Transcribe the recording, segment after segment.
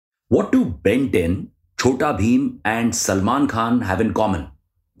What do Ben 10, Chhota Bheem, and Salman Khan have in common?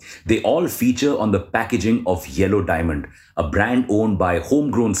 They all feature on the packaging of Yellow Diamond, a brand owned by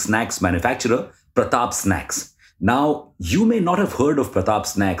homegrown snacks manufacturer Pratap Snacks. Now, you may not have heard of Pratap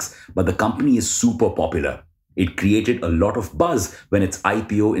Snacks, but the company is super popular. It created a lot of buzz when its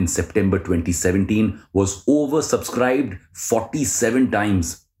IPO in September 2017 was oversubscribed 47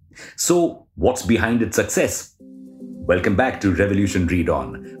 times. So, what's behind its success? Welcome back to Revolution Read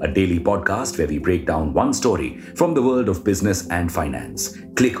On, a daily podcast where we break down one story from the world of business and finance.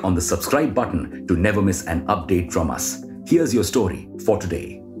 Click on the subscribe button to never miss an update from us. Here's your story for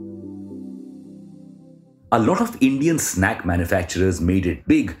today. A lot of Indian snack manufacturers made it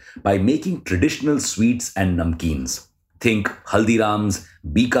big by making traditional sweets and namkeens. Think Haldiram's,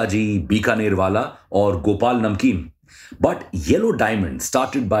 Bikaji, Bikanerwala, or Gopal Namkeen. But Yellow Diamond,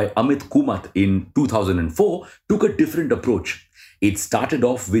 started by Amit Kumat in 2004, took a different approach. It started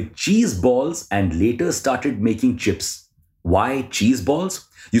off with cheese balls and later started making chips. Why cheese balls?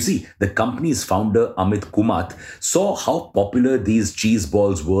 You see, the company's founder Amit Kumat saw how popular these cheese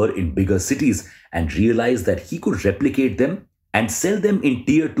balls were in bigger cities and realized that he could replicate them and sell them in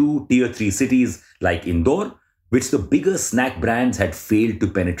tier 2, tier 3 cities like Indore, which the bigger snack brands had failed to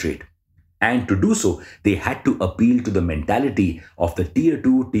penetrate. And to do so, they had to appeal to the mentality of the tier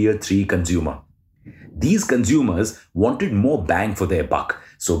 2, tier 3 consumer. These consumers wanted more bang for their buck,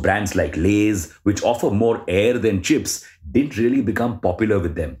 so brands like Lay's, which offer more air than chips, didn't really become popular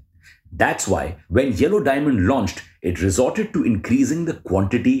with them. That's why when Yellow Diamond launched, it resorted to increasing the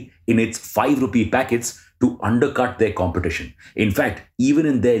quantity in its 5 rupee packets to undercut their competition. In fact, even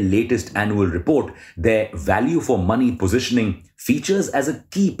in their latest annual report, their value for money positioning features as a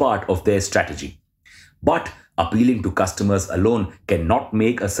key part of their strategy. But appealing to customers alone cannot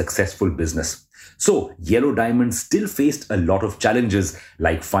make a successful business. So, Yellow Diamond still faced a lot of challenges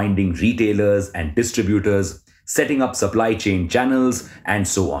like finding retailers and distributors, setting up supply chain channels, and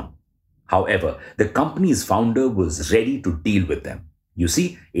so on. However, the company's founder was ready to deal with them. You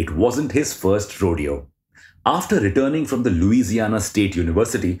see, it wasn't his first rodeo. After returning from the Louisiana State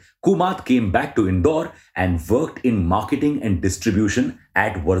University, Kumat came back to Indore and worked in marketing and distribution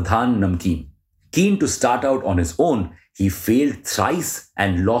at Vardhan Namkeen. Keen to start out on his own, he failed thrice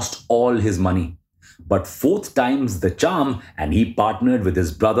and lost all his money. But fourth time's the charm, and he partnered with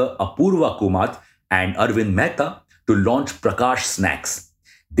his brother Apurva Kumat and Arvind Mehta to launch Prakash Snacks.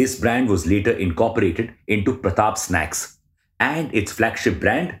 This brand was later incorporated into Pratap Snacks and its flagship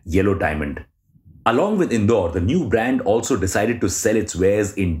brand, Yellow Diamond. Along with Indore, the new brand also decided to sell its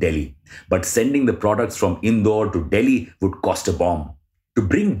wares in Delhi, but sending the products from Indore to Delhi would cost a bomb. To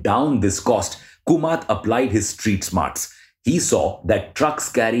bring down this cost, Kumat applied his street smarts. He saw that trucks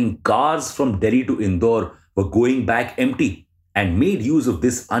carrying cars from Delhi to Indore were going back empty and made use of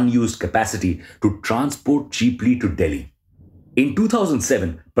this unused capacity to transport cheaply to Delhi. In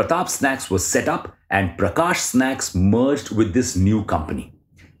 2007, Pratap Snacks was set up and Prakash Snacks merged with this new company.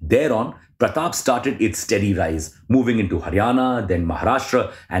 Thereon, Pratap started its steady rise, moving into Haryana, then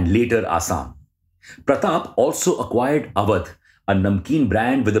Maharashtra, and later Assam. Pratap also acquired Awadh, a namkeen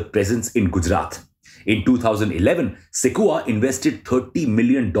brand with a presence in Gujarat. In 2011, Sequoia invested $30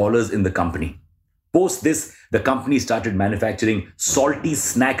 million in the company. Post this, the company started manufacturing salty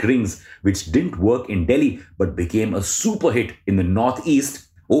snack rings, which didn't work in Delhi but became a super hit in the Northeast,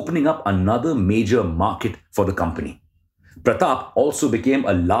 opening up another major market for the company. Pratap also became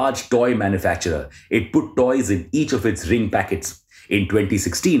a large toy manufacturer. It put toys in each of its ring packets. In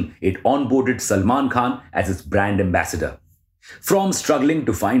 2016, it onboarded Salman Khan as its brand ambassador. From struggling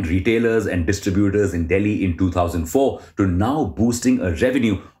to find retailers and distributors in Delhi in 2004 to now boosting a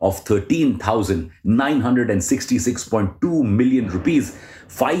revenue of 13,966.2 million rupees,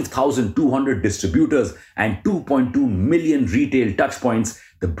 5,200 distributors, and 2.2 million retail touchpoints,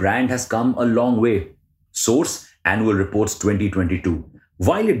 the brand has come a long way. Source: Annual Reports 2022.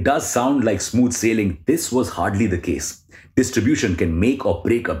 While it does sound like smooth sailing, this was hardly the case. Distribution can make or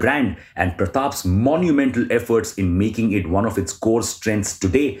break a brand, and Pratap's monumental efforts in making it one of its core strengths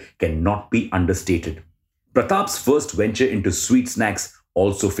today cannot be understated. Pratap's first venture into sweet snacks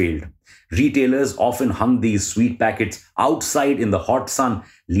also failed. Retailers often hung these sweet packets outside in the hot sun,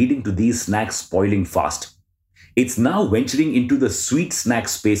 leading to these snacks spoiling fast. It's now venturing into the sweet snack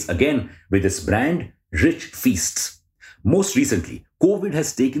space again with its brand, Rich Feasts. Most recently, COVID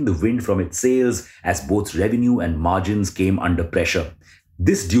has taken the wind from its sails as both revenue and margins came under pressure.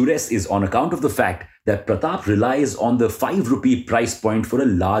 This duress is on account of the fact that Pratap relies on the 5 rupee price point for a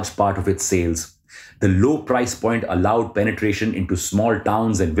large part of its sales. The low price point allowed penetration into small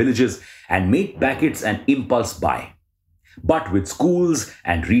towns and villages and made packets an impulse buy. But with schools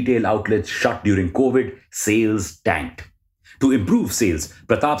and retail outlets shut during COVID, sales tanked. To improve sales,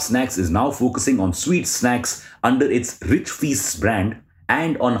 Pratap Snacks is now focusing on sweet snacks under its Rich Feasts brand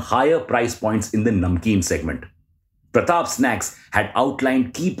and on higher price points in the namkeen segment. Pratap Snacks had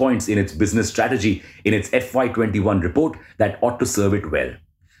outlined key points in its business strategy in its FY21 report that ought to serve it well.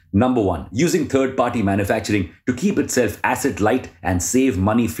 Number one, using third party manufacturing to keep itself asset light and save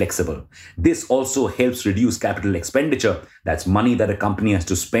money flexible. This also helps reduce capital expenditure, that's money that a company has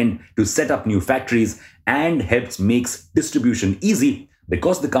to spend to set up new factories, and helps makes distribution easy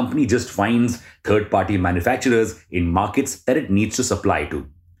because the company just finds third party manufacturers in markets that it needs to supply to.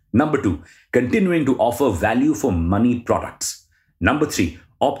 Number two, continuing to offer value for money products. Number three,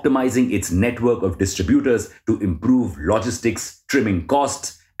 optimizing its network of distributors to improve logistics, trimming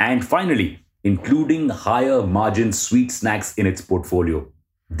costs, and finally, including higher margin sweet snacks in its portfolio.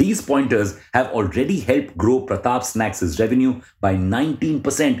 These pointers have already helped grow Pratap Snacks' revenue by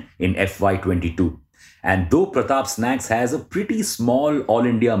 19% in FY22. And though Pratap Snacks has a pretty small all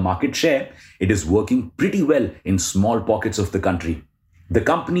India market share, it is working pretty well in small pockets of the country. The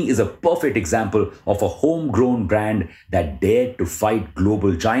company is a perfect example of a homegrown brand that dared to fight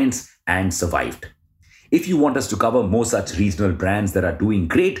global giants and survived. If you want us to cover more such regional brands that are doing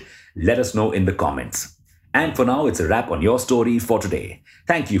great, let us know in the comments. And for now, it's a wrap on your story for today.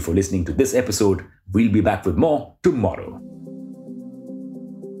 Thank you for listening to this episode. We'll be back with more tomorrow.